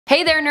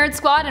Hey there Nerd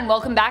Squad, and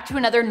welcome back to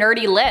another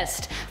nerdy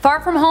list.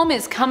 Far From Home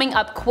is coming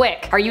up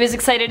quick. Are you as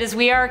excited as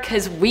we are?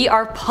 Cause we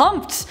are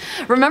pumped!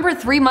 Remember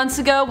 3 months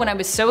ago when I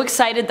was so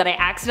excited that I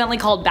accidentally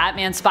called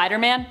Batman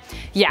Spider-Man?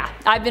 Yeah,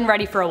 I've been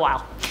ready for a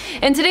while.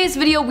 In today's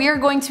video we are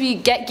going to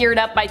get geared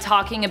up by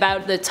talking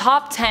about the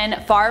top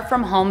 10 Far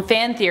From Home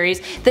fan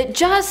theories that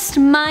just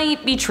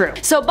might be true.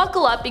 So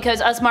buckle up because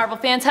us Marvel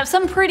fans have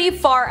some pretty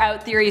far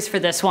out theories for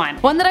this one.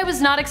 One that I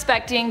was not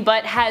expecting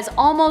but has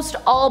almost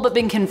all but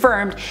been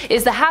confirmed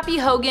is the Happy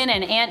Hogan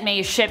and Aunt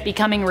May's ship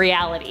becoming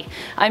reality.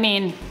 I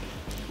mean,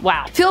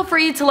 wow. Feel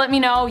free to let me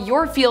know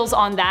your feels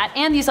on that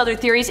and these other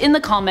theories in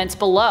the comments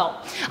below.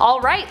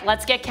 Alright,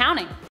 let's get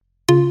counting.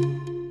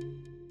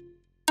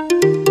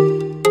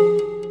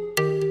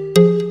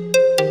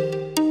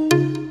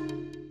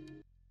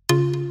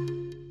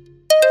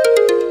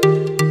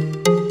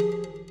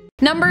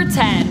 Number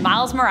 10.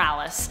 Miles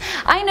Morales.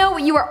 I know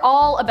what you are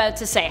all about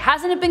to say.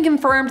 Hasn't it been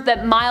confirmed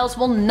that Miles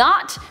will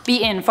not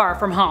be in Far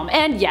From Home?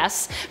 And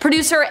yes,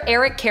 producer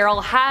Eric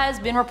Carroll has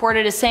been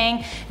reported as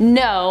saying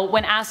no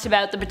when asked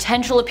about the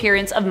potential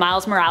appearance of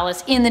Miles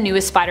Morales in the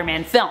newest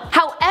Spider-Man film.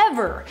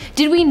 However,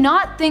 did we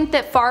not think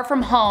that Far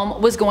From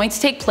Home was going to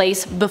take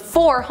place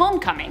before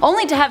Homecoming,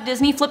 only to have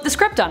Disney flip the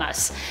script on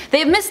us? They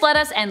have misled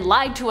us and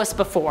lied to us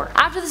before.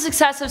 After the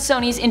success of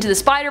Sony's Into the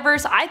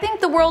Spider-Verse, I think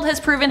the world has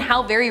proven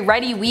how very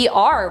ready we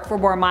are for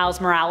more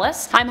Miles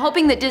Morales. I'm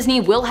hoping that Disney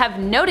will have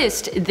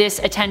noticed this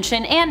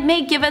attention and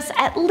may give us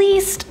at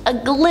least a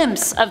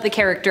glimpse of the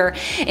character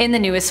in the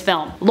newest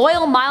film.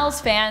 Loyal Miles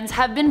fans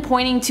have been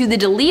pointing to the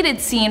deleted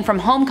scene from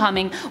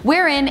Homecoming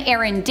wherein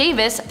Aaron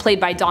Davis, played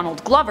by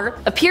Donald Glover,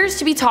 appears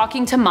to be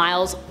talking to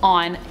Miles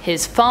on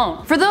his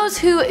phone. For those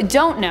who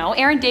don't know,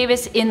 Aaron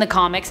Davis in the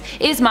comics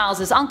is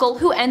Miles' uncle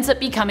who ends up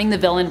becoming the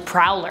villain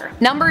Prowler.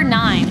 Number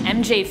 9.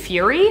 MJ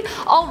Fury?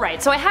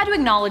 Alright, so I had to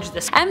acknowledge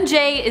this.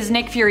 MJ is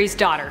Nick Fury's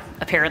daughter,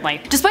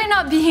 apparently. Despite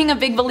not being a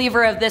big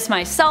believer of this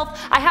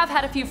myself, I have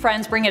had a few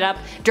friends bring it up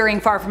during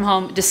Far From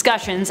Home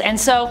discussions, and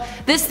so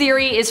this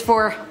theory is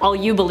for all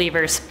you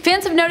believers.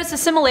 Fans have noticed a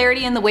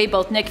similarity in the way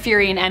both Nick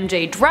Fury and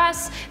MJ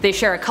dress. They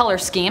share a color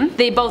scheme,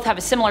 they both have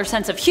a similar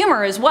sense of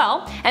humor as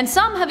well, and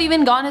some have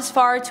even gone as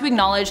far to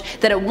acknowledge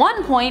that at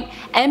one point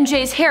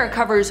MJ's hair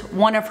covers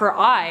one of her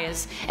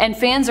eyes, and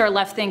fans are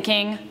left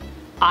thinking,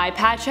 eye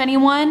patch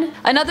anyone?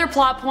 Another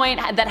plot point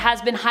that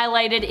has been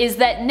highlighted is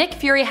that Nick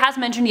Fury has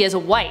mentioned he has a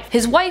wife.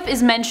 His wife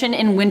is mentioned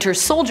in Winter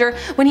Soldier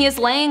when he is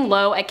laying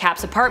low at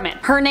Cap's apartment.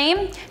 Her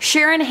name?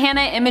 Sharon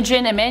Hannah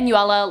Imogen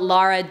Emanuela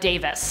Lara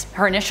Davis.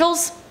 Her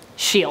initials?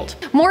 S.H.I.E.L.D.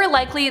 More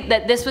likely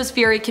that this was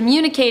Fury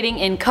communicating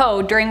in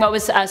code during what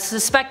was a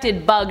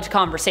suspected bugged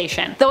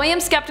conversation. Though I am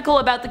skeptical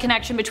about the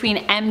connection between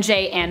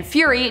MJ and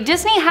Fury,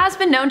 Disney has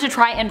been known to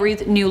try and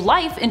breathe new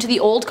life into the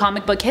old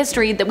comic book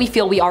history that we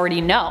feel we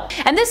already know.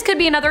 And this could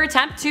be another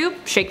attempt to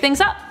shake things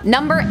up.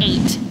 Number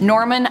 8.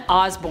 Norman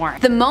Osborn.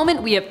 The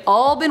moment we have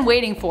all been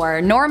waiting for,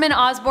 Norman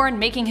Osborn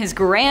making his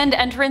grand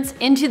entrance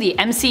into the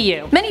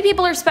MCU. Many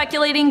people are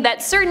speculating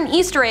that certain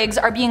Easter eggs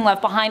are being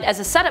left behind as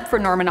a setup for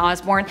Norman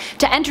Osborn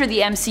to enter the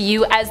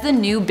MCU as the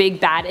new big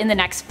bad in the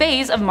next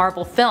phase of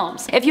Marvel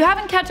films. If you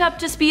haven't kept up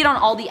to speed on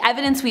all the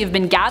evidence we have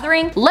been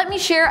gathering, let me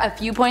share a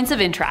few points of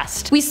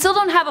interest. We still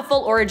don't have a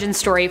full origin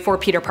story for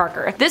Peter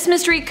Parker. This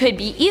mystery could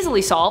be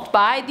easily solved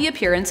by the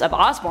appearance of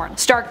Osborn.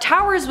 Stark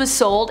Towers was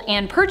sold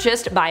and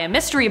purchased by a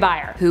mystery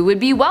buyer, who would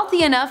be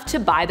wealthy enough to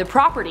buy the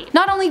property.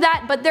 Not only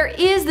that, but there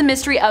is the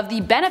mystery of the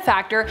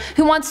benefactor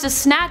who wants to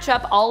snatch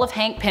up all of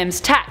Hank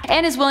Pym's tech,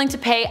 and is willing to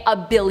pay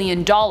 $1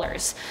 billion.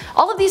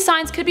 All of these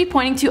signs could be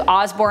pointing to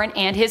Osborn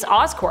and his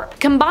Oscorp.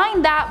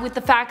 Combine that with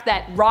the fact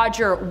that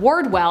Roger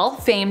Wardwell,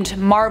 famed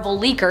Marvel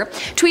leaker,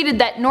 tweeted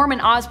that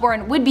Norman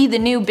Osborn would be the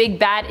new big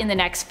bad in the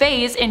next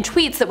phase in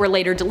tweets that were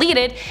later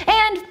deleted,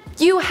 and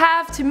you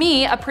have, to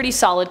me, a pretty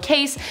solid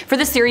case for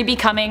this theory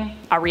becoming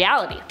a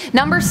reality.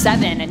 Number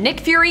 7.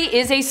 Nick Fury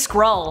is a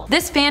Skrull.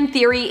 This fan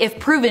theory, if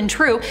proven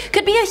true,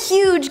 could be a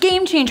huge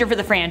game changer for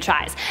the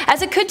franchise,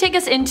 as it could take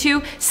us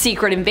into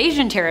Secret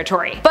Invasion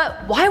territory.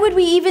 But why would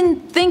we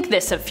even think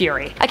this of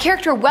Fury? A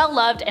character well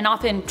loved and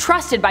often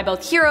trusted by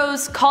both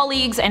heroes,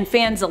 colleagues, and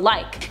fans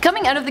alike.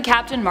 Coming out of the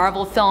Captain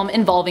Marvel film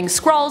involving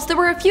Skrulls, there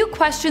were a few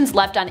questions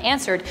left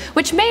unanswered,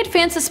 which made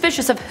fans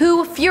suspicious of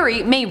who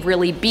Fury may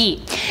really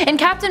be. In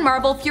Captain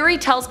Marvel, Fury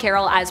tells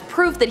Carol as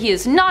proof that he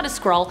is not a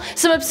Skrull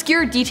some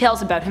obscure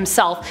details about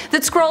himself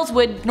that Skrulls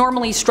would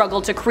normally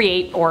struggle to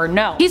create or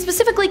know. He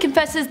specifically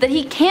confesses that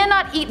he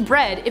cannot eat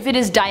bread if it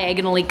is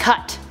diagonally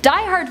cut.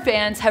 Die-hard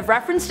fans have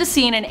referenced a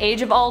scene in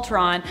Age of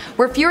Ultron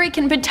where Fury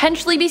can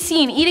potentially be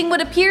seen eating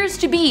what appears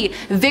to be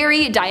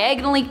very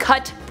diagonally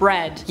cut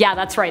bread. Yeah,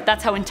 that's right,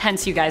 that's how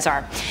intense you guys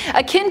are.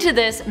 Akin to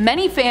this,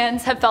 many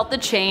fans have felt the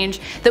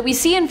change that we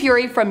see in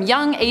Fury from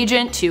young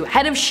agent to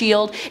head of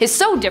S.H.I.E.L.D. is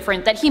so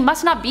different that he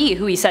must not be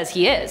who he says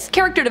he is.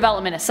 Character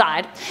development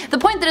aside, the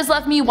point that has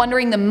left me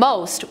wondering the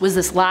most was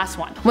this last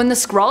one. When the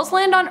Skrulls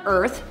land on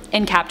Earth,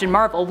 in Captain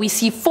Marvel, we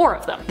see 4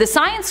 of them. The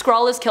Science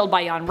Skrull is killed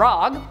by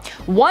Yon-Rogg,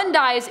 one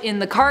dies in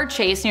the car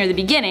chase near the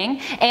beginning,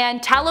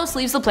 and Talos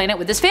leaves the planet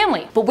with his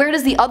family. But where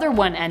does the other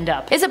one end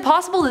up? Is it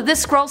possible that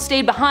this Skrull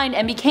stayed behind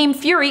and became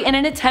Fury in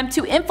an attempt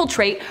to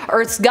infiltrate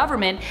Earth's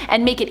government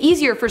and make it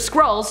easier for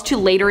Skrulls to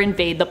later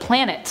invade the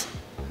planet?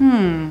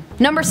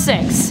 Number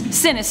 6.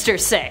 Sinister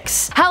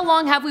Six. How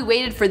long have we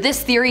waited for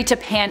this theory to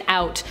pan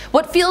out?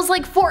 What feels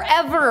like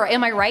forever,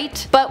 am I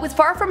right? But with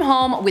Far From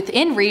Home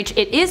within reach,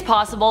 it is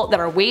possible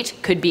that our wait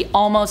could be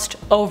almost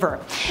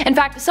over. In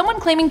fact, someone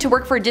claiming to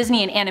work for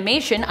Disney in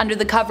animation under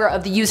the cover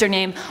of the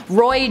username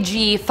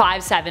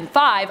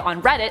RoyG575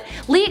 on Reddit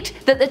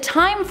leaked that the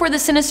time for the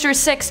Sinister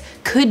Six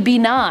could be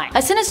nigh.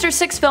 A Sinister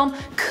Six film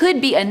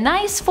could be a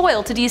nice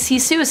foil to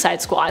DC's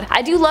Suicide Squad.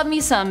 I do love me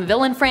some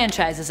villain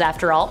franchises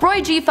after all.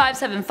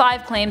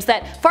 RoyG575 claims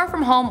that Far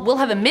From Home will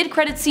have a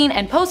mid-credit scene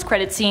and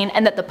post-credit scene,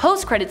 and that the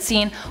post-credit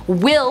scene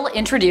will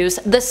introduce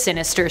the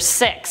Sinister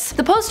Six.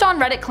 The post on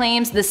Reddit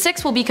claims the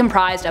Six will be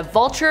comprised of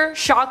Vulture,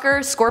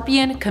 Shocker,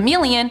 Scorpion,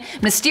 Chameleon,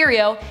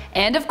 Mysterio,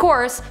 and of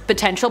course,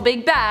 potential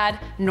big bad,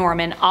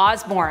 Norman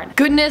Osborn.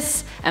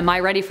 Goodness, am I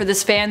ready for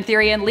this fan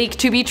theory and leak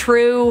to be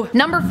true?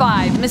 Number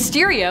 5.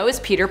 Mysterio is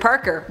Peter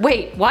Parker.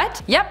 Wait,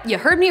 what? Yep, you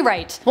heard me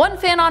right. One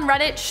fan on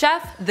Reddit,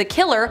 Chef the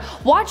Killer,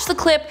 watched the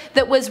clip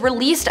that was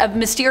released of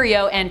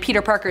Mysterio and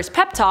Peter Parker's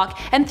pep talk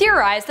and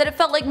theorized that it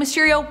felt like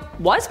Mysterio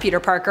was Peter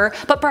Parker,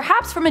 but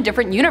perhaps from a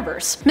different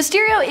universe.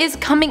 Mysterio is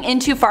coming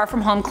into Far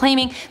From Home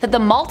claiming that the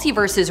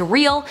multiverse is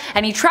real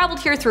and he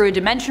traveled here through a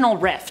dimensional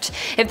rift.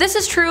 If this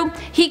is true,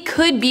 he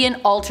could be an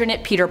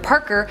alternate Peter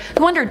Parker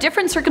who under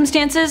different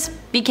circumstances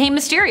became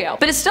Mysterio,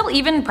 but is still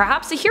even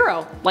perhaps a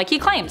hero, like he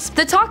claims.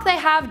 The talk they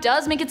have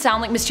does make it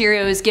sound like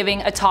Mysterio is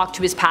giving a talk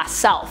to his past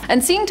self,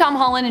 and seeing Tom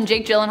Holland and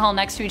Jake Gyllenhaal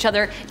next to each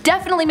other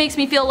definitely makes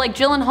me feel like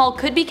Gyllenhaal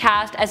could be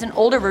cast as an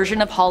older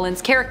version of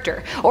Holland's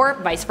character, or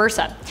vice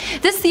versa.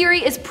 This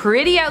theory is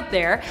pretty out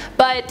there,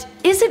 but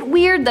is it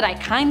weird that I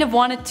kind of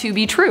want it to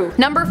be true?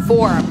 Number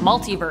 4.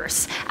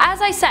 Multiverse.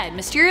 As I said,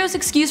 Mysterio's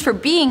excuse for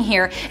being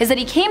here is that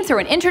he came through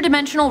an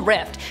interdimensional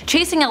rift,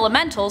 chasing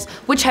elementals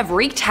which have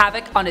wreaked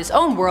havoc on his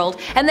own world,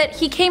 and that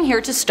he came here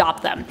to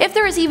stop them. If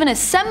there is even a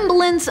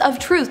semblance of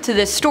truth to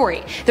this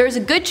story, there is a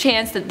good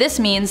chance that this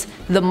means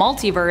the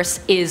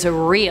multiverse is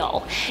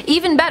real.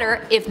 Even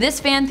better, if this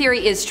fan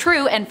theory is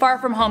true and Far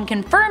From Home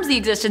confirms the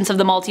existence of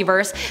the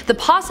multiverse, the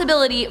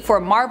possibility for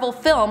Marvel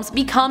films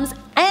becomes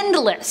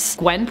endless.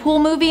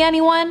 Gwenpool movie,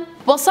 anyone?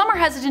 While some are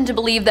hesitant to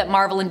believe that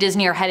Marvel and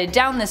Disney are headed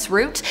down this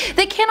route,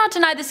 they cannot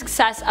deny the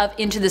success of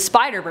Into the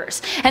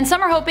Spider-Verse, and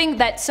some are hoping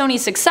that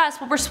Sony's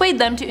success will persuade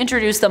them to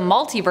introduce the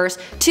multiverse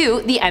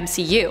to the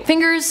MCU.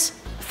 Fingers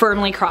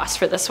firmly crossed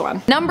for this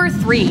one. Number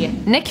 3.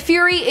 Nick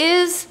Fury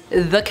is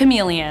the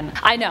Chameleon.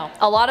 I know,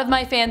 a lot of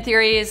my fan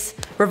theories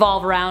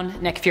revolve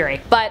around Nick Fury,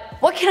 but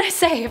what can I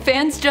say,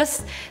 fans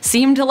just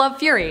seem to love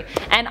Fury,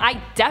 and I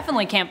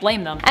definitely can't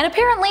blame them. And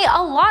apparently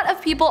a lot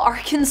of people are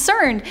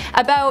concerned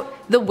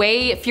about the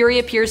way Fury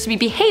appears to be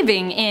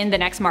behaving in the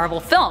next Marvel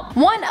film.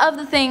 One of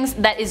the things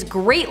that is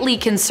greatly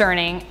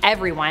concerning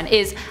everyone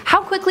is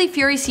how quickly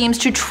Fury seems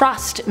to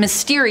trust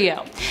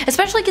Mysterio,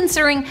 especially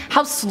considering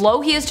how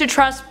slow he is to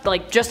trust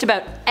like just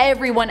about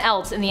everyone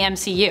else in the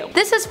MCU.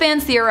 This has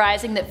fans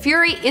theorizing that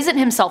Fury isn't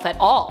himself at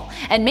all,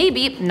 and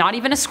maybe not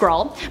even a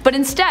Skrull, but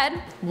instead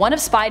one of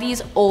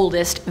Spidey's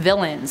oldest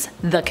villains,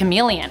 the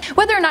Chameleon.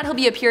 Whether or not he'll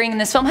be appearing in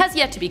this film has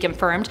yet to be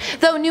confirmed,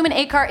 though Newman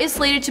Akar is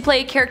slated to play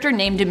a character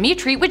named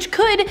Dmitri, which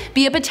could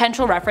be a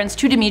potential reference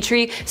to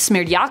Dmitry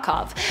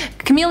Smirdyakov,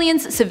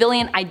 Chameleon's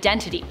civilian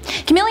identity.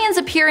 Chameleon's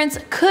appearance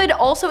could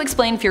also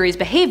explain Fury's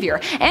behavior,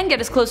 and get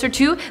us closer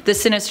to the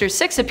Sinister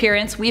Six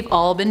appearance we've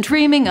all been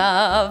dreaming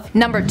of.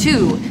 Number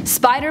 2.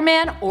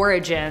 Spider-Man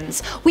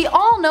Origins. We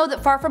all know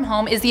that Far From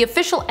Home is the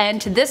official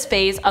end to this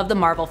phase of the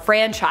Marvel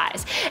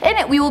franchise. In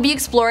it, we will be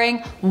exploring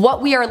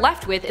what we are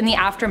left with in the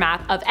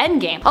aftermath of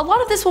Endgame. A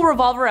lot of this will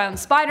revolve around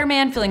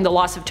Spider-Man feeling the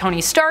loss of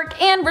Tony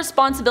Stark and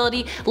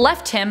responsibility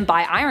left him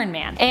by Iron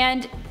Man.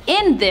 And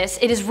in this,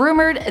 it is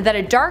rumored that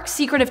a dark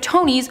secret of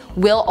Tony's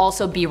will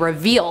also be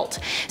revealed.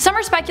 Some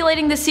are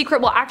speculating this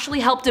secret will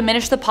actually help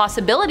diminish the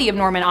possibility of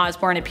Norman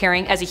Osborn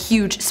appearing as a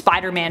huge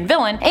Spider-Man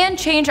villain and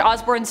change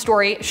Osborn's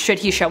story should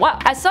he show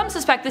up. As some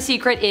suspect, the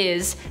secret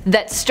is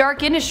that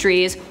Stark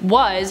Industries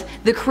was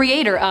the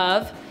creator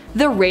of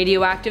the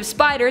radioactive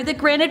spider that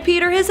granted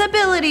Peter his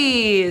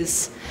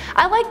abilities.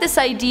 I like this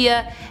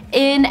idea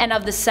in and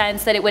of the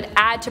sense that it would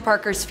add to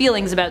Parker's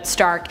feelings about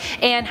Stark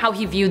and how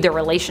he viewed their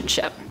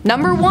relationship.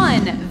 Number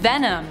 1.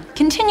 Venom.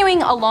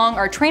 Continuing along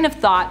our train of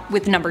thought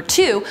with number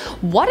 2,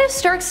 what if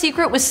Stark's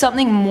secret was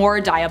something more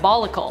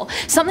diabolical?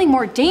 Something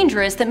more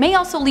dangerous that may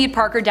also lead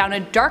Parker down a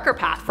darker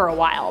path for a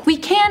while? We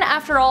can,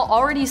 after all,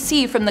 already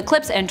see from the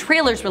clips and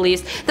trailers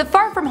released that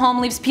Far From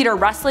Home leaves Peter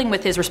wrestling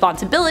with his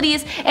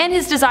responsibilities and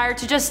his desire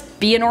to just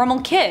be a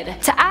normal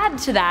kid. To add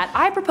to that,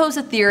 I propose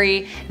a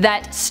theory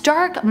that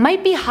Stark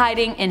might be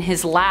hiding in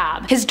his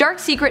lab. His dark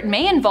secret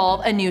may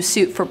involve a new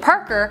suit for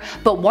Parker,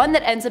 but one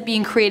that ends up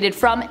being created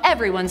from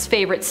everyone's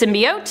favorite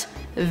symbiote,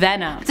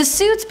 Venom. The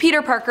suits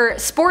Peter Parker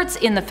sports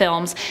in the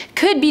films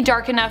could be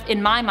dark enough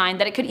in my mind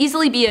that it could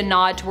easily be a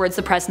nod towards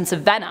the presence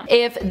of Venom.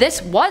 If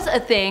this was a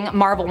thing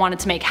Marvel wanted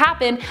to make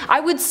happen, I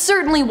would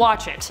certainly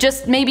watch it.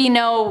 Just maybe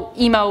no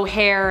emo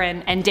hair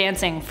and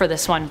dancing for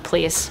this one,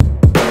 please.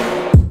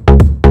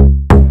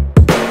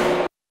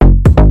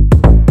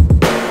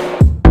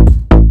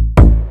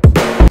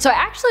 So I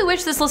actually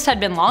wish this list had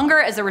been longer,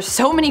 as there were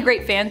so many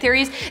great fan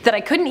theories that I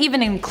couldn't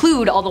even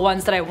include all the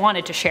ones that I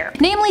wanted to share.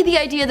 Namely the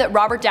idea that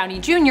Robert Downey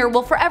Jr.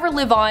 will forever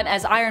live on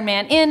as Iron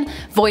Man in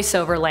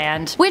voiceover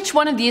land. Which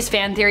one of these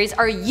fan theories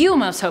are you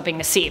most hoping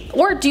to see?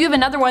 Or do you have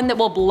another one that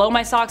will blow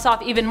my socks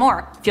off even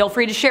more? Feel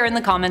free to share in the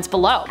comments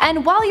below.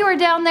 And while you are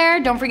down there,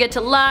 don't forget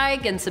to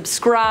like and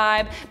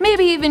subscribe,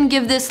 maybe even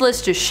give this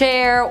list a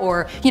share,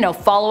 or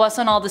follow us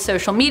on all the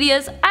social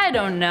medias. I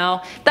don't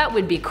know, that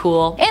would be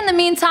cool. In the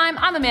meantime,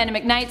 I'm Amanda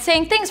McKnight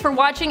saying thanks for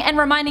watching and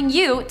reminding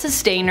you to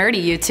stay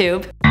nerdy,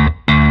 YouTube.